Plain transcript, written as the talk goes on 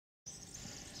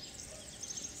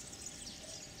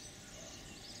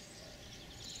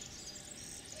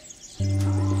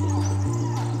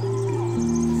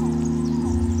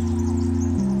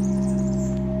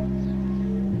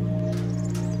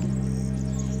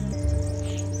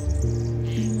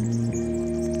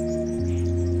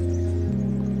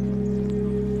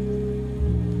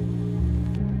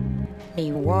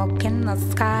walk in the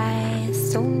sky,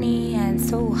 so near and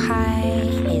so high.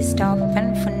 They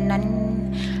stopping for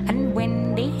none, and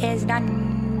when they is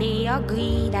done, they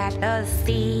agree that the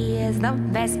sea is the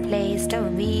best place to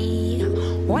be.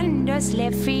 Wondrously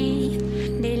free,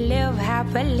 they live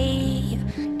happily.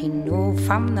 They know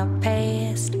from the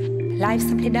past, life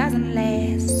simply doesn't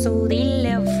last, so they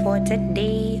live for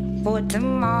today. For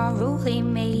tomorrow they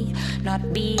may not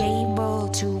be able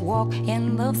to walk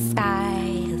in the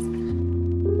skies.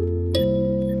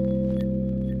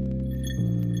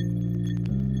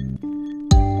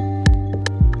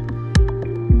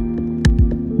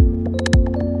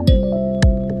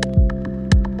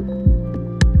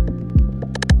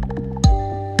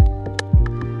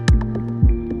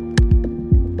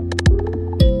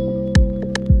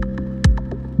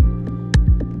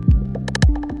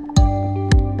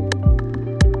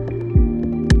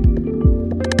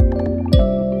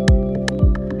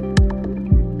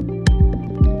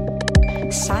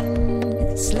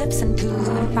 Sun slips into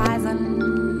the horizon,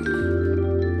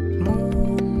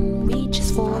 moon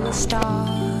reaches for the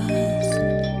stars.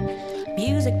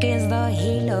 Music is the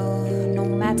healer, no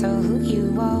matter who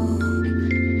you are,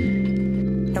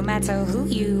 no matter who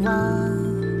you are.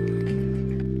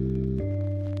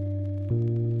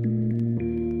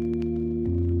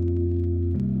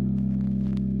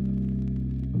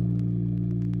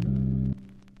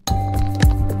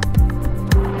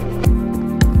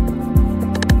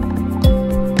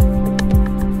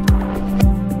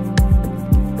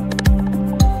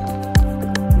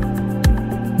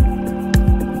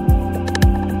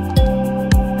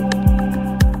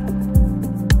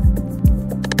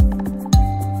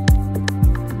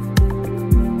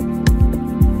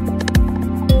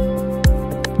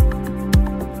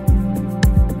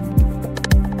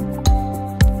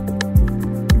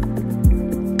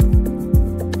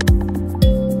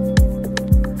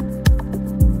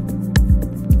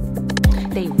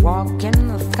 They walk in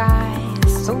the sky,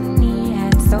 so near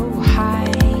and so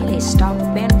high. They stop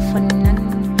in for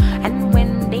none, and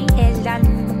when they is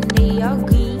done, they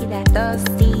agree that the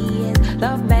sea is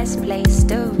the best place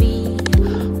to be.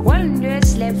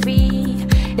 Wondrously free,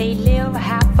 they live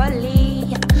happily.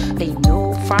 They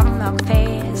know from the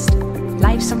past,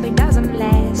 life simply doesn't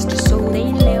last, so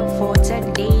they live for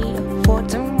today. For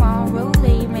tomorrow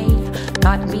they may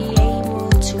not be able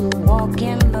to walk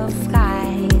in the skies.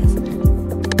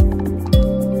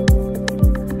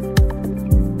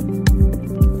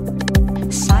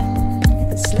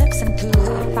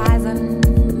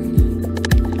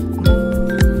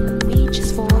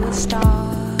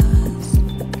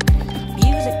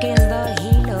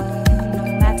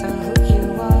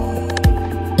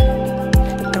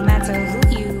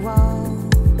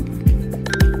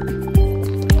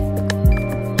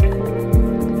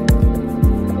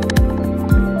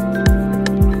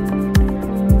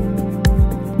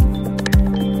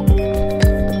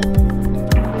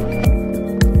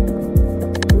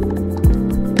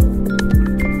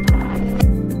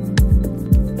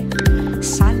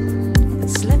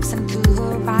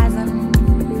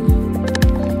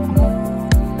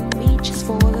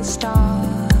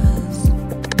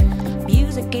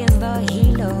 Music is the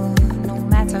healer, no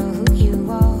matter who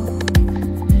you are,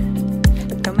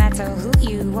 no matter who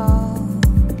you are.